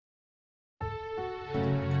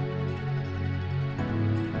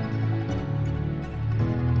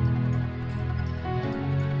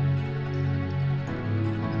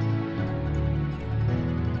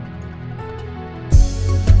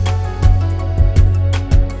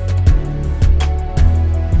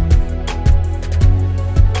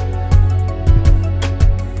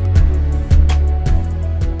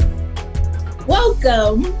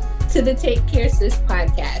Welcome to the Take Care Sis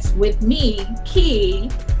podcast with me,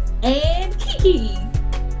 Key, and Kiki.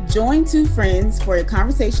 Join two friends for a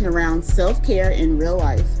conversation around self-care in real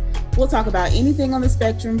life. We'll talk about anything on the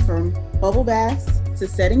spectrum from bubble baths to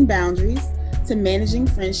setting boundaries to managing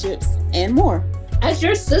friendships and more. As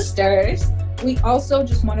your sisters, we also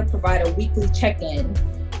just want to provide a weekly check-in.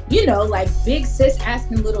 You know, like big sis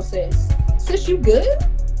asking little sis, sis, you good?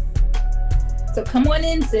 So come on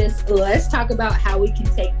in, sis. Let's talk about how we can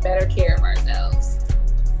take better care of ourselves.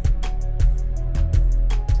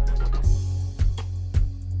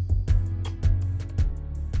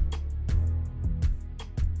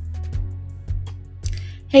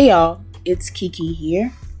 Hey y'all, it's Kiki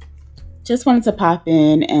here. Just wanted to pop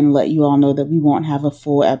in and let you all know that we won't have a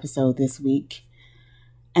full episode this week.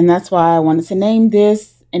 And that's why I wanted to name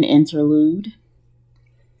this an interlude.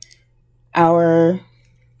 Our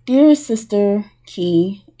dear sister,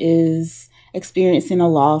 Key, is experiencing a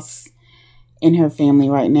loss in her family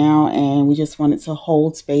right now, and we just wanted to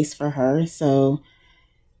hold space for her. So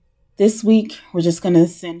this week, we're just going to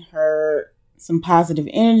send her some positive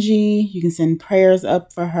energy. You can send prayers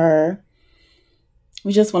up for her.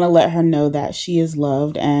 We just want to let her know that she is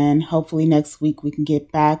loved, and hopefully next week we can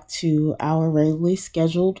get back to our regularly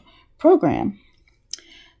scheduled program.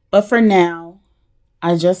 But for now,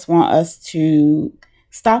 I just want us to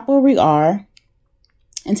stop where we are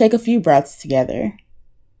and take a few breaths together.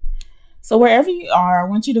 So wherever you are, I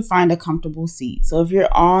want you to find a comfortable seat. So if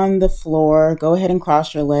you're on the floor, go ahead and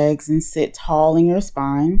cross your legs and sit tall in your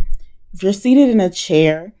spine. If you're seated in a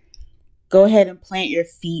chair, go ahead and plant your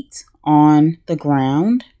feet on the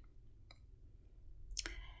ground.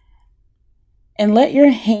 And let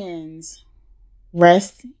your hands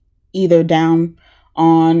rest either down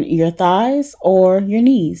on your thighs or your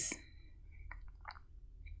knees.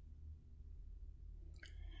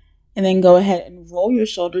 And then go ahead and roll your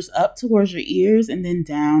shoulders up towards your ears and then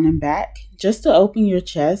down and back just to open your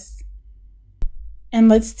chest. And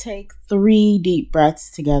let's take 3 deep breaths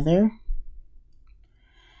together.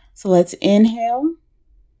 So let's inhale.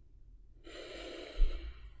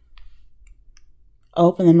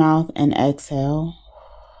 Open the mouth and exhale.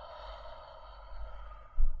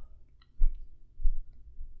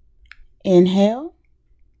 Inhale.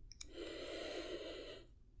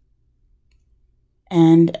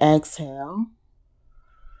 And exhale.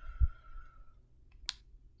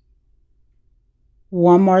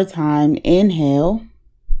 One more time. Inhale.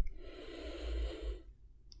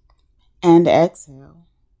 And exhale.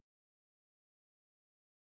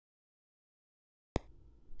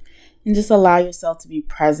 And just allow yourself to be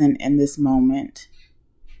present in this moment.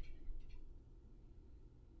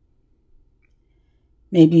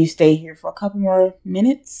 Maybe you stay here for a couple more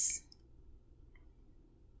minutes.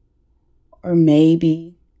 Or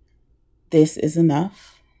maybe this is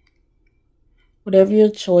enough. Whatever your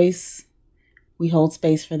choice, we hold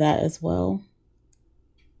space for that as well.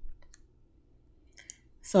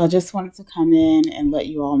 So I just wanted to come in and let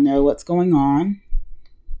you all know what's going on.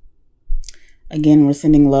 Again, we're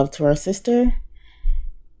sending love to our sister.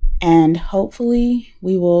 And hopefully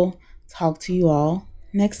we will talk to you all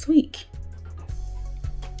next week.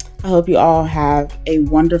 I hope you all have a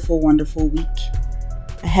wonderful, wonderful week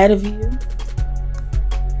ahead of you.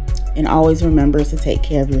 And always remember to take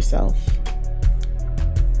care of yourself.